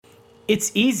It's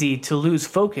easy to lose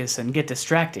focus and get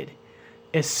distracted,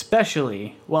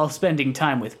 especially while spending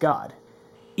time with God.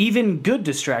 Even good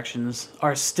distractions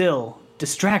are still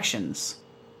distractions.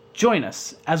 Join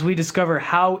us as we discover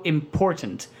how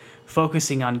important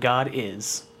focusing on God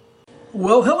is.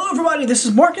 Well, hello everybody, this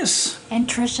is Marcus. And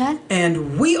Trisha.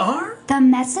 And we are The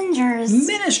Messengers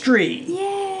Ministry.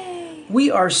 Yay!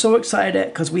 We are so excited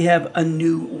because we have a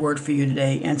new word for you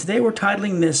today. And today we're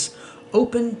titling this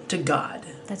Open to God.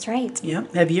 That's right. Yeah.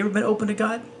 Have you ever been open to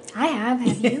God? I have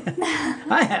you?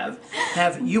 I have.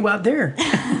 Have you out there?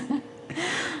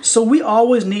 So we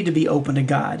always need to be open to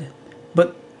God.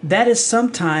 But that is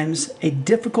sometimes a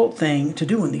difficult thing to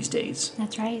do in these days.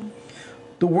 That's right.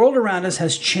 The world around us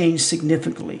has changed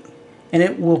significantly, and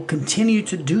it will continue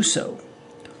to do so.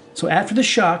 So after the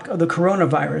shock of the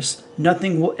coronavirus,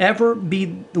 nothing will ever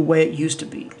be the way it used to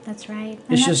be. That's right. And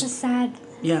It's that's just- a sad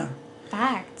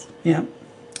fact. Yeah.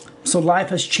 So life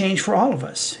has changed for all of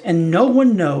us, and no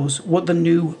one knows what the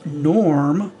new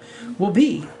norm will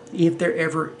be, if there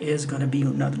ever is going to be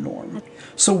another norm.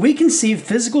 So we can see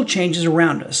physical changes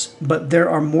around us, but there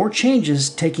are more changes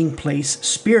taking place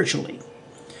spiritually.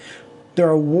 There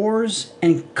are wars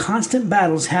and constant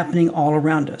battles happening all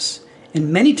around us,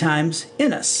 and many times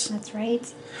in us. That's right.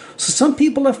 So some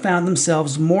people have found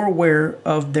themselves more aware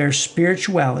of their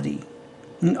spirituality,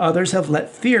 and others have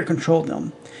let fear control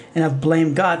them and have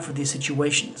blamed God for these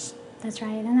situations. That's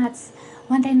right. And that's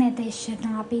one thing that they should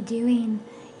not be doing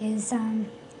is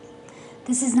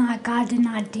this is not, God did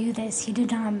not do this. He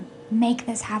did not make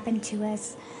this happen to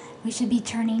us. We should be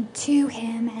turning to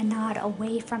Him and not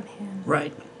away from Him.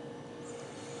 Right.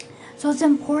 So it's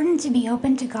important to be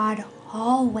open to God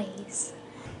always.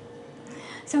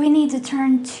 So we need to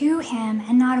turn to Him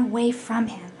and not away from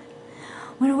Him.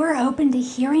 When we're open to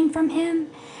hearing from Him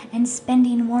and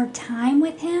spending more time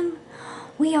with Him,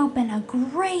 we open a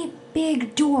great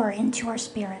big door into our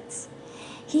spirits.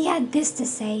 He had this to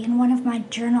say in one of my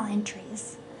journal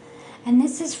entries, and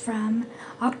this is from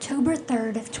October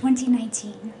 3rd of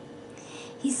 2019.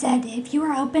 He said, "If you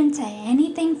are open to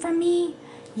anything from me,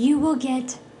 you will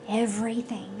get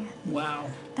everything."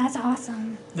 Wow. That's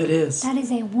awesome. It is. That is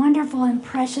a wonderful and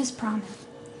precious promise.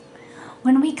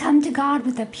 When we come to God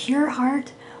with a pure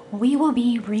heart, we will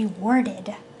be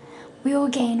rewarded. We will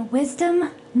gain wisdom,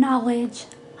 knowledge,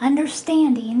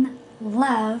 understanding,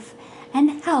 love,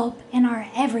 and help in our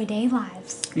everyday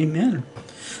lives. Amen.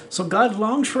 So God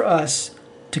longs for us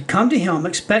to come to Him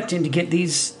expecting to get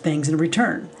these things in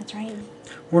return. That's right.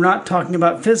 We're not talking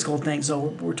about physical things,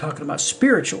 though. We're talking about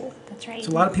spiritual. That's right.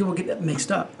 So a lot of people get that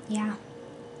mixed up. Yeah.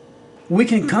 We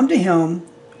can come to Him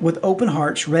with open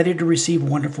hearts, ready to receive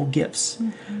wonderful gifts.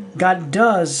 Mm-hmm. God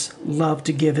does love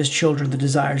to give His children the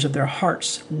desires of their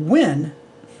hearts when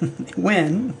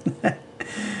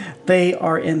they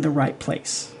are in the right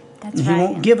place. That's He right.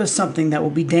 won't give us something that will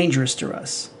be dangerous to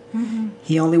us. Mm-hmm.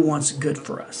 He only wants good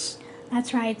for us.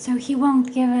 That's right. So He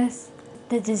won't give us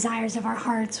the desires of our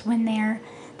hearts when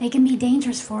they can be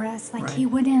dangerous for us. Like Right. He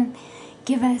wouldn't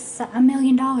give us $1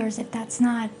 million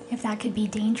if that could be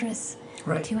dangerous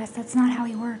Right. to us. That's not how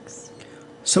He works.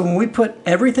 So when we put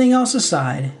everything else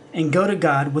aside and go to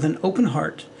God with an open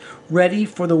heart, ready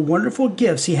for the wonderful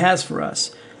gifts He has for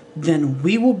us, then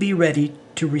we will be ready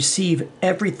to receive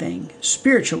everything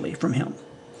spiritually from Him.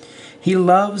 He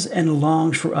loves and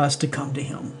longs for us to come to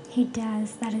Him. He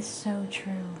does. That is so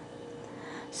true.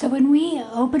 So when we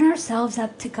open ourselves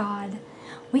up to God,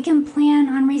 we can plan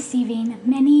on receiving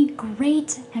many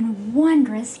great and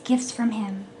wondrous gifts from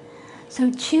Him.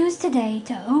 So choose today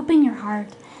to open your heart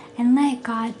and let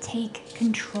God take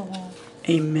control.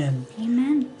 Amen.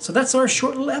 Amen. So that's our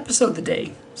short little episode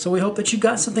today. So we hope that you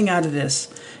got something out of this.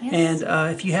 Yes. And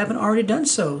if you haven't already done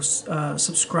so,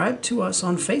 subscribe to us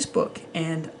on Facebook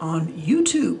and on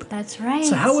YouTube. That's right.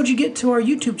 So how would you get to our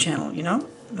YouTube channel, you know?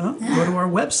 Go to our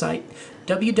website,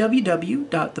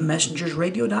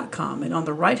 www.themessengersradio.com. And on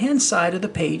the right-hand side of the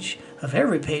page, of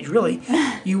every page really,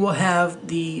 you will have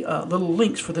the little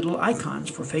links for the little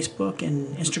icons for Facebook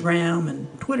and Instagram and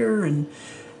Twitter and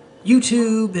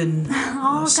YouTube and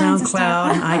All kinds of SoundCloud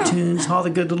stuff. and iTunes, all the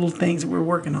good little things that we're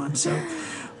working on. So,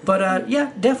 but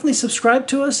yeah, definitely subscribe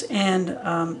to us and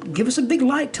give us a big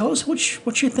like. Tell us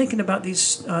what you're thinking about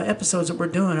these episodes that we're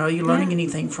doing. Are you learning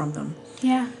anything from them?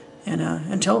 Yeah. And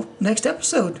until next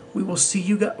episode, we will see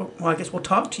you guys. Well, I guess we'll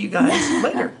talk to you guys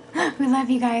later. We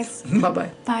love you guys. Bye-bye.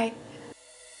 Bye.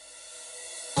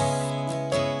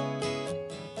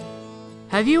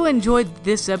 Have you enjoyed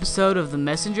this episode of The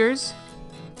Messengers?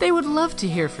 They would love to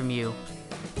hear from you.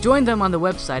 Join them on the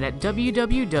website at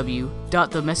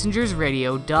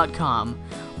www.themessengersradio.com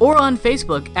or on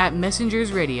Facebook at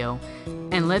Messengers Radio.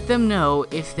 and let them know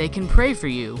if they can pray for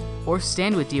you or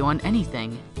stand with you on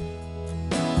anything.